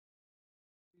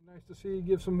Nice to see you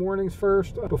give some warnings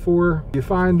first before you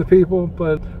find the people,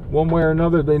 but one way or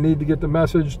another they need to get the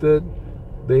message that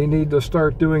they need to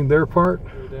start doing their part.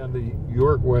 Go down the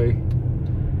Yorkway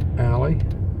alley.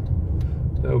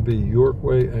 That would be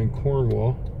Yorkway and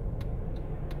Cornwall.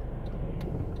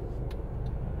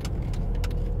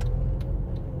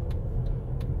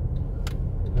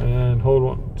 And hold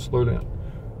on, slow down.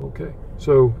 Okay,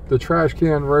 so the trash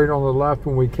can right on the left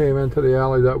when we came into the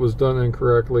alley, that was done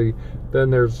incorrectly. Then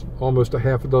there's almost a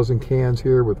half a dozen cans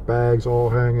here with bags all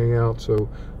hanging out. So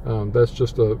that's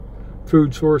just a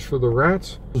food source for the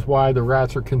rats. This is why the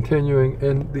rats are continuing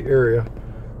in the area.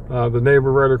 The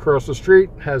neighbor right across the street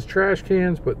has trash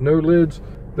cans but no lids.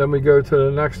 Then we go to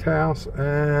the next house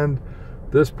and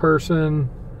this person,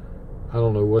 I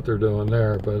don't know what they're doing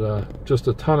there, but just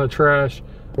a ton of trash.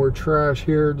 More trash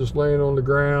here just laying on the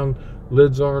ground.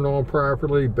 Lids aren't on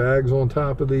properly, bags on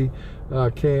top of the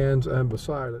cans and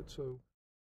beside it. So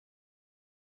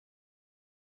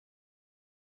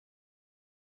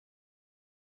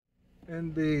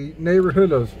in the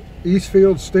neighborhood of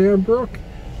Eastfield Stanbrook,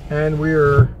 and we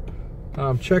are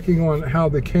checking on how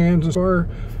the cans are.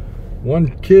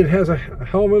 One kid has a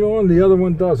helmet on, the other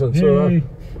one doesn't. So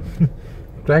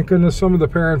thank goodness some of the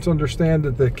parents understand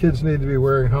that the kids need to be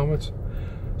wearing helmets.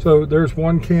 So there's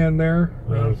one can there.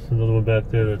 There's another one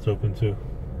back there that's open too,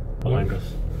 behind us.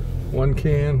 One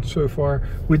can so far.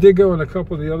 We did go in a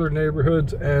couple of the other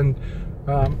neighborhoods, and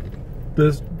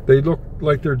they look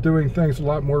like they're doing things a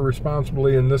lot more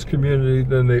responsibly in this community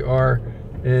than they are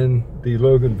in the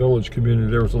Logan Village community.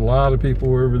 There was a lot of people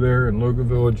over there in Logan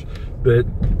Village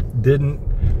that didn't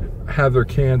have their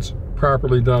cans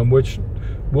properly done, which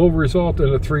will result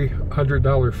in a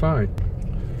 $300 fine.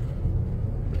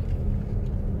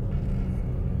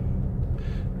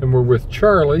 And we're with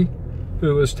Charlie,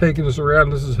 who is taking us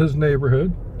around. This is his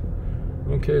neighborhood.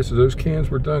 Okay, so those cans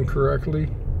were done correctly.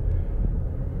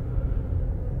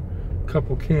 A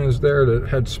couple cans there that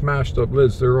had smashed up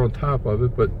lids. They're on top of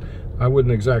it, but I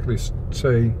wouldn't exactly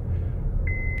say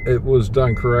it was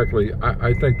done correctly.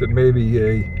 I think that maybe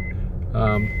a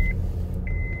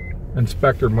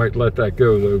inspector might let that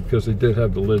go though, because they did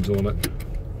have the lids on it.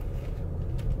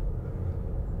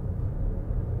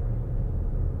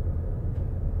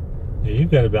 Yeah,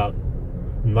 you've got about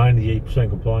 98%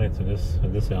 compliance in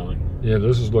this alley. Yeah,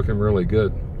 this is looking really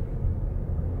good.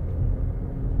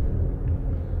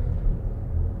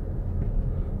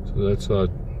 So that's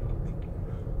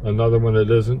another one that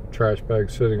isn't. Trash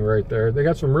bag sitting right there. They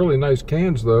got some really nice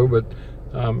cans though, but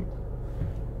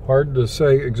hard to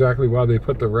say exactly why they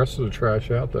put the rest of the trash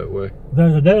out that way.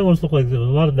 That almost looked like a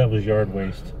lot of that was yard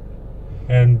waste.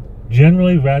 And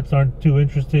generally rats aren't too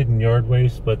interested in yard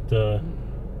waste, but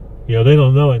you know, they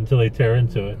don't know it until they tear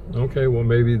into it. Okay, well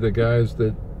maybe the guys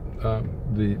that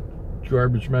the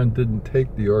garbage men didn't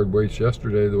take the yard waste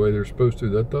yesterday the way they're supposed to.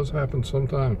 That does happen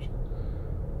sometimes.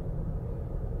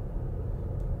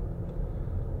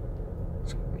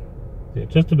 Yeah,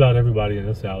 just about everybody in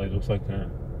this alley looks like they're...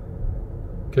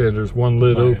 Okay, there's one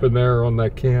lid open there on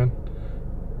that can.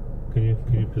 Can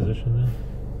you position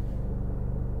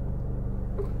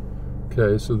that?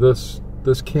 Okay, so this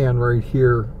can right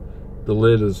here, the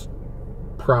lid is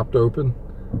propped open,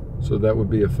 so that would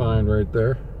be a fine right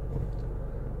there.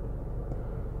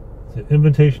 It's an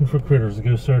invitation for critters to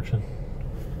go searching.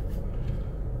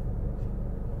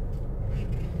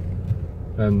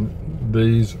 And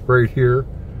these right here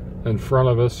in front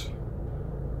of us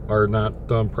are not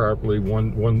done properly.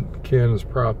 One can is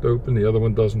propped open, the other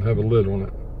one doesn't have a lid on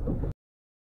it.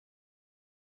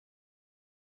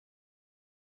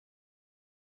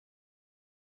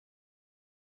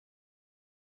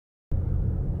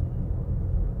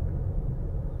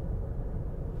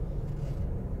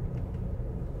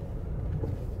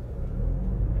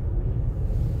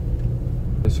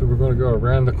 So we're going to go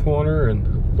around the corner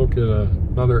and look at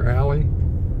another alley.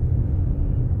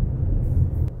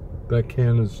 That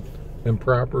can is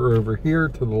improper over here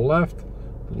to the left.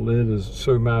 The lid is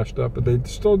so mashed up, but they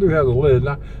still do have the lid.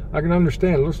 Now, I can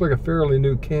understand, it looks like a fairly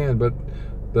new can, but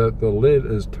the lid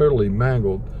is totally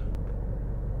mangled.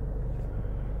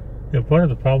 Yeah, part of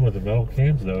the problem with the metal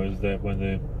cans though is that when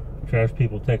the trash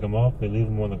people take them off, they leave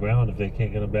them on the ground if they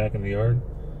can't get them back in the yard,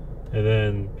 and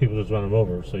then people just run them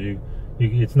over. So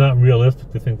it's not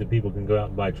realistic to think that people can go out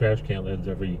and buy trash can lids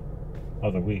every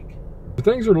other week.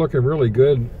 Things are looking really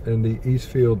good in the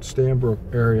Eastfield Stanbrook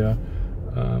area.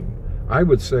 I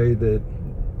would say that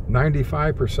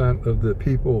 95% of the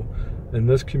people in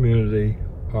this community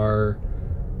are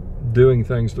doing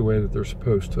things the way that they're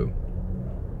supposed to.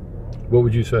 What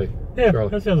would you say, Yeah, Charlie?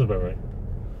 that sounds about right.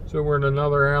 So we're in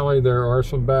another alley. There are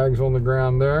some bags on the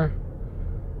ground there.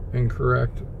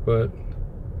 incorrect, but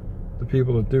the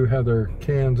people that do have their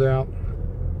cans out,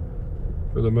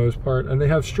 for the most part, and they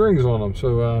have strings on them,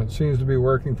 so it seems to be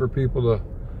working for people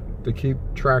to keep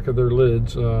track of their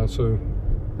lids, so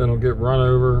they don't get run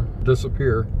over,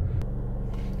 disappear.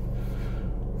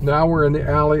 Now we're in the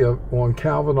alley on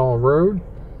Calvinall Road,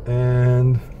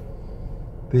 and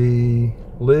the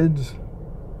lids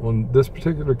on this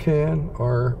particular can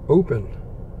are open,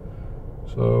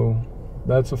 so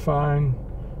that's a fine.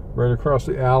 Right across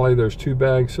the alley, there's 2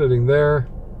 bags sitting there.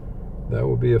 That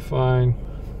will be a fine.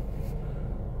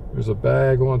 There's a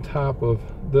bag on top of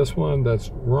this one that's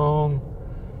wrong.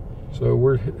 So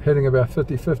we're hitting about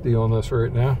 50-50 on this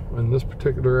right now in this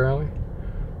particular alley.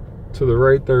 To the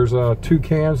right, there's 2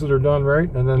 cans that are done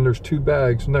right, and then there's 2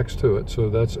 bags next to it. So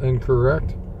that's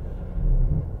incorrect.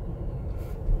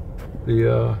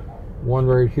 The one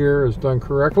right here is done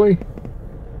correctly.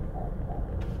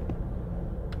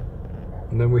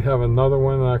 And then we have another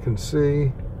one that I can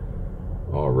see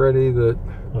already that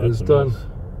is done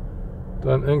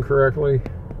incorrectly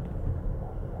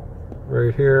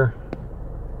right here.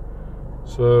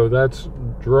 So that's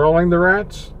drawing the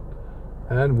rats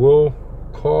and will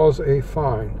cause a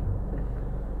fine.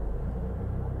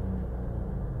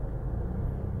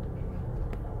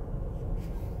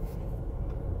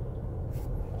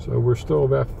 So we're still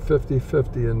about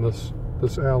 50-50 in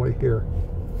this alley here,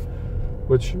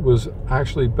 which was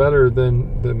actually better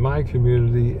than my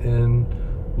community in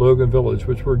Logan Village,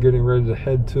 which we're getting ready to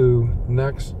head to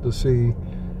next to see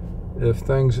if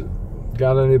things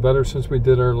got any better since we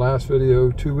did our last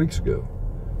video 2 weeks ago.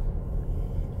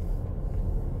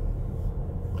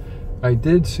 I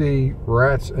did see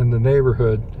rats in the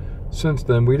neighborhood since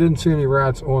then. We didn't see any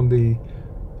rats on the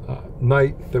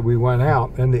night that we went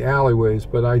out in the alleyways,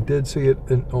 but I did see it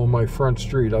on my front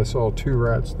street. I saw 2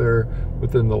 rats there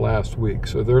within the last week,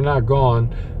 so they're not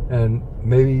gone, and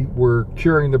maybe we're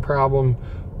curing the problem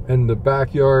in the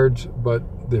backyards, but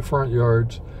the front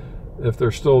yards, if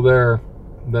they're still there,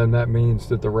 then that means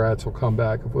that the rats will come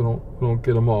back if we don't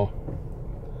get them all.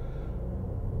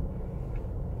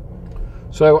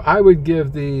 So I would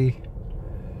give the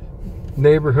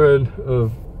neighborhood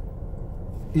of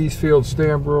Eastfield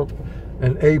Stanbrook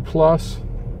an A+,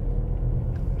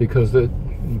 because the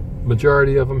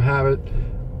majority of them have it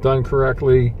done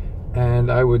correctly,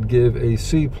 and I would give a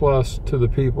C+ to the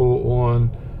people on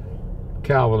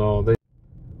Calvinall.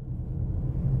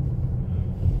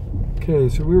 Okay,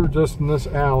 so we were just in this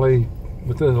alley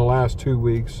within the last 2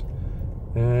 weeks,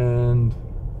 and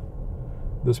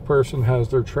this person has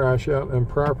their trash out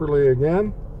improperly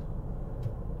again.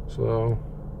 So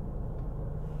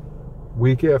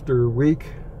week after week,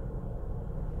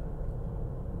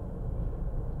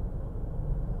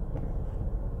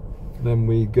 then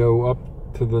we go up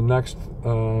to the next.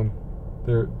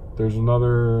 There's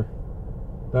another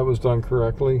that was done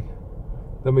correctly.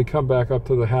 Then we come back up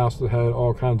to the house that had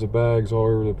all kinds of bags all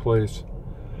over the place,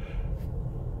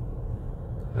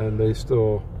 and they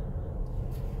still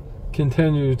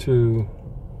continue to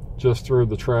just throw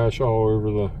the trash all over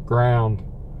the ground,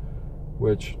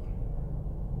 which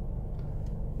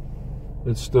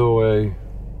it's still a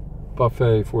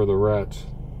buffet for the rats.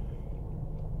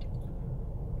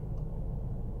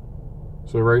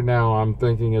 So right now I'm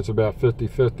thinking it's about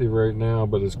 50-50 right now,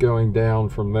 but it's going down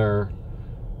from there.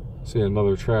 See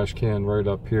another trash can right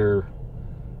up here.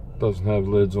 Doesn't have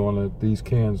lids on it. These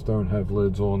cans don't have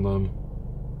lids on them.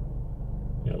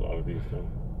 Yeah, a lot of these don't.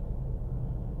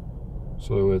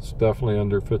 So it's definitely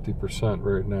under 50%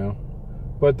 right now.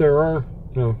 But there are,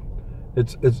 you know,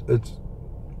 it's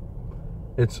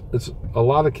a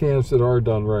lot of cans that are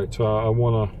done right. So I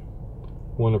want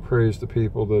to praise the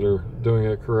people that are doing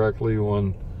it correctly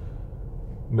on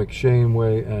McShane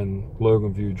Way and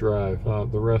Logan View Drive.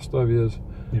 The rest of you is.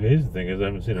 The amazing thing is I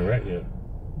haven't seen a rat yet.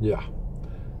 Yeah.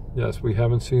 Yes, we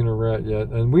haven't seen a rat yet.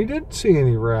 And we didn't see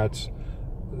any rats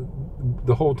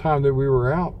the whole time that we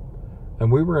were out. And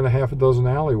we were in a half a dozen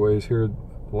alleyways here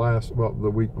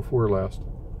the week before last.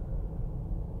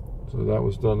 So that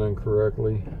was done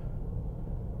incorrectly.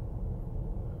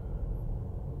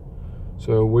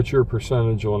 So what's your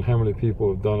percentage on how many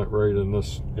people have done it right in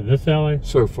this alley?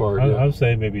 So far, yeah. I would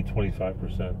say maybe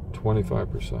 25%.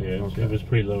 25%. Yeah, okay. It was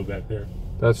pretty low back there.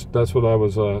 That's what I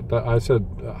was. I said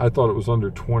I thought it was under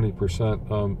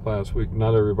 20% last week.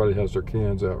 Not everybody has their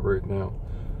cans out right now,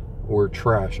 or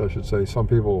trash, I should say. Some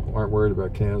people aren't worried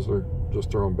about cans; they're just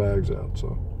throwing bags out.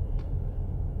 So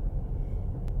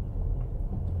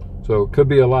it could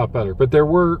be a lot better. But there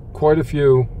were quite a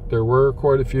few. There were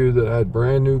quite a few that had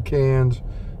brand new cans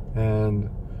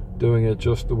and doing it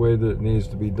just the way that it needs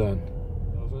to be done.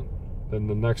 Then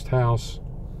the next house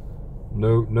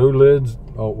No lids.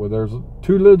 Oh, well, there's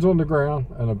 2 lids on the ground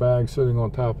and a bag sitting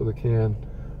on top of the can.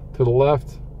 To the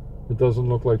left, it doesn't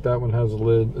look like that one has a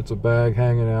lid. It's a bag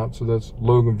hanging out, so that's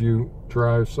Logan View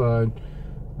Drive side.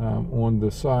 On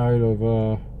the side of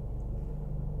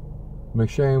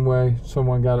McShane Way,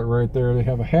 someone got it right there. They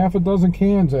have a half a dozen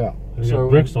cans out. They have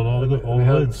bricks on all the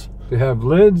lids. They have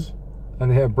lids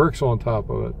and they have bricks on top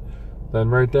of it. Then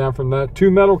right down from that, 2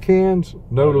 metal cans,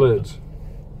 no lids.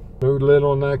 No lid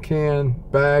on that can.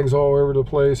 Bags all over the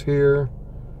place here.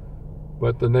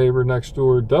 But the neighbor next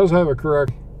door does have it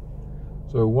correct.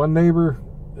 So one neighbor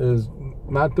is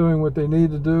not doing what they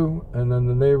need to do, and then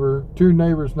the 2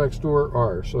 neighbors next door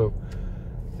are. So,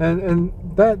 and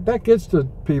that gets to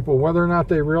people, whether or not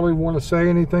they really want to say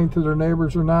anything to their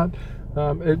neighbors or not.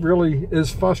 It really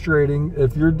is frustrating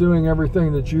if you're doing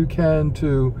everything that you can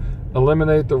to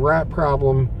eliminate the rat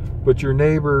problem, but your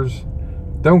neighbors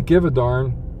don't give a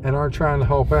darn and aren't trying to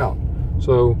help out.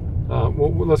 So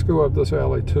let's go up this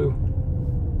alley too.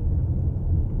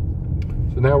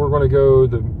 So now we're going to go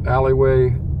the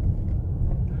alleyway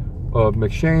of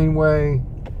McShane Way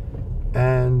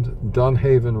and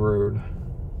Dunhaven Road.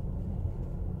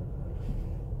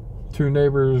 2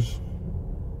 neighbors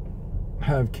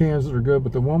have cans that are good,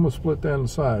 but the one was split down the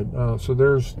side. So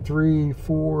there's 3,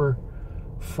 4,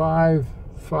 5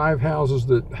 houses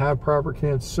that have proper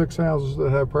cans, 6 houses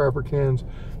that have proper cans,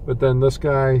 but then this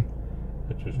guy,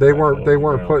 those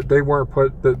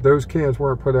cans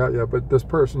weren't put out yet, but this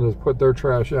person has put their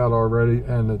trash out already,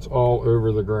 and it's all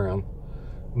over the ground.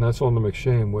 And that's on the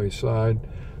McShane Way side.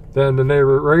 Then the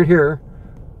neighbor right here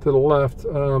to the left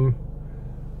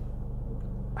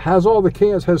has all the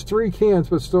cans, has 3 cans,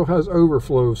 but still has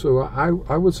overflow. So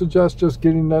I would suggest just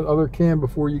getting that other can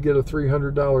before you get a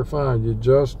 $300 fine. You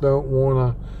just don't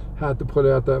want to have to put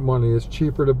out that money. It's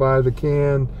cheaper to buy the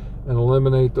can and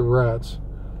eliminate the rats.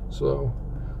 So,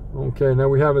 okay, now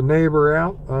we have a neighbor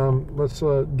out. Let's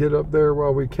get up there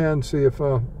while we can, see if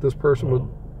this person would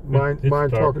mind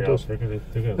talking to us.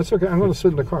 That's okay. I'm going to sit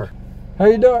in the car. How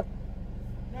you doing?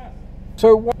 Yes.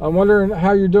 So I'm wondering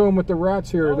how you're doing with the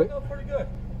rats here. Oh, no, pretty good.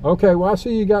 Okay, well I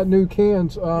see you got new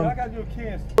cans. Yeah, I got new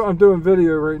cans. I'm doing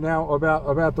video right now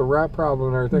about the rat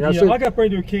problem and everything. I got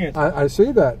brand new cans. I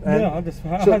see that. And yeah,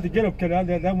 I had to get them because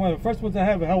that one of the first ones I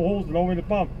have holes all over the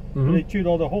bottom. Mm-hmm. They chewed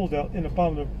all the holes out in the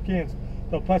bottom of the cans.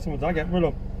 The plastic ones, I got rid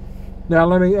of them. Now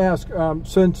let me ask,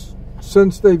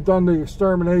 since they've done the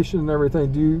extermination and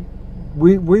everything,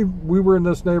 we were in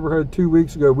this neighborhood 2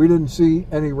 weeks ago. We didn't see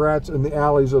any rats in the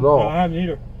alleys at all. No, I haven't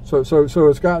either. So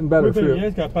it's gotten better for you. Yeah,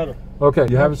 it's got better. Okay,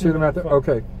 you haven't seen them out there?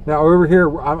 Okay. Now over here,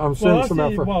 I'm seeing some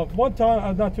out front. Well, one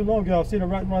time, not too long ago, I seen a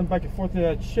rat run back and forth to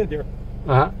that shed there.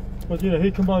 Uh-huh. But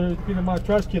he'd come out and my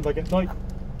trash can like at night.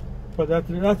 But that's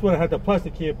when I had the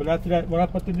plastic can. But after that, when I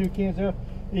put the new cans there,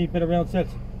 he ain't been around since.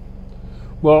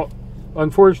 Well,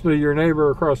 unfortunately, your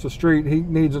neighbor across the street, he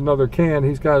needs another can.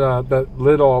 He's got that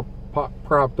lid all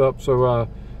propped up, so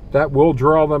that will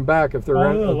draw them back if they're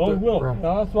out. Oh, it will.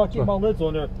 That's why I keep my lids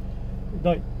on there at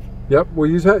night. Yep. Well,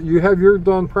 you have yours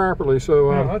done properly,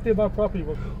 so. Yeah, I think my property.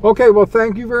 Okay. Well,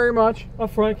 thank you very much. I'm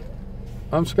Frank.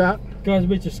 I'm Scott. Guys,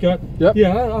 meet you, Scott. Yep.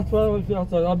 Yeah, that's what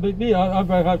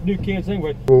I'd have new cans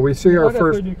anyway. Well, we see our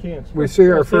first. New cans. We see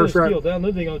our first rat. They're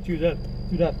gonna choose that.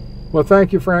 Do that. Well,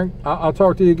 thank you, Frank. I'll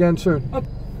talk to you again soon.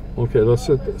 Okay, let's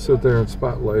sit there and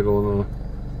spotlight on.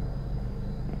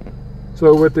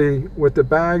 So with the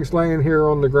bags laying here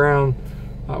on the ground,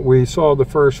 we saw the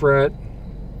first rat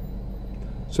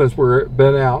since we've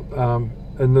been out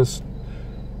in this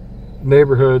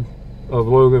neighborhood of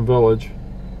Logan Village.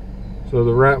 So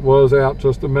the rat was out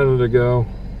just a minute ago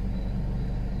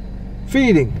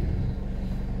feeding.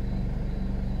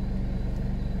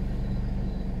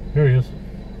 Here he is.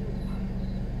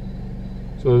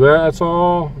 So that's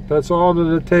all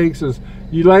that it takes is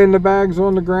you laying the bags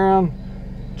on the ground,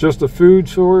 just a food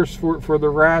source for the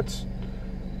rats,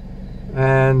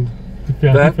 and he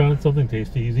found something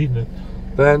tasty, he's eating it.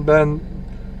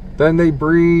 Then they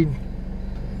breed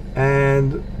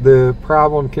and the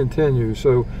problem continues.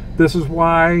 So this is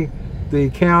why the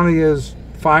county is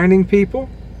fining people,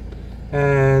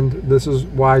 and this is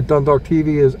why Dundalk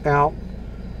TV is out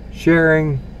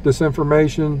sharing this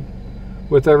information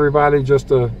with everybody, just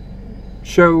to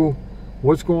show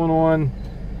what's going on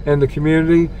in the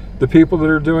community. The people that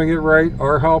are doing it right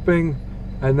are helping,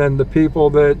 and then the people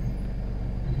that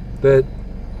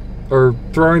are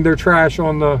throwing their trash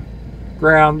on the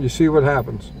ground, you see what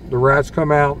happens. The rats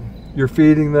come out, you're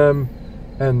feeding them,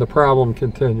 and the problem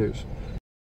continues.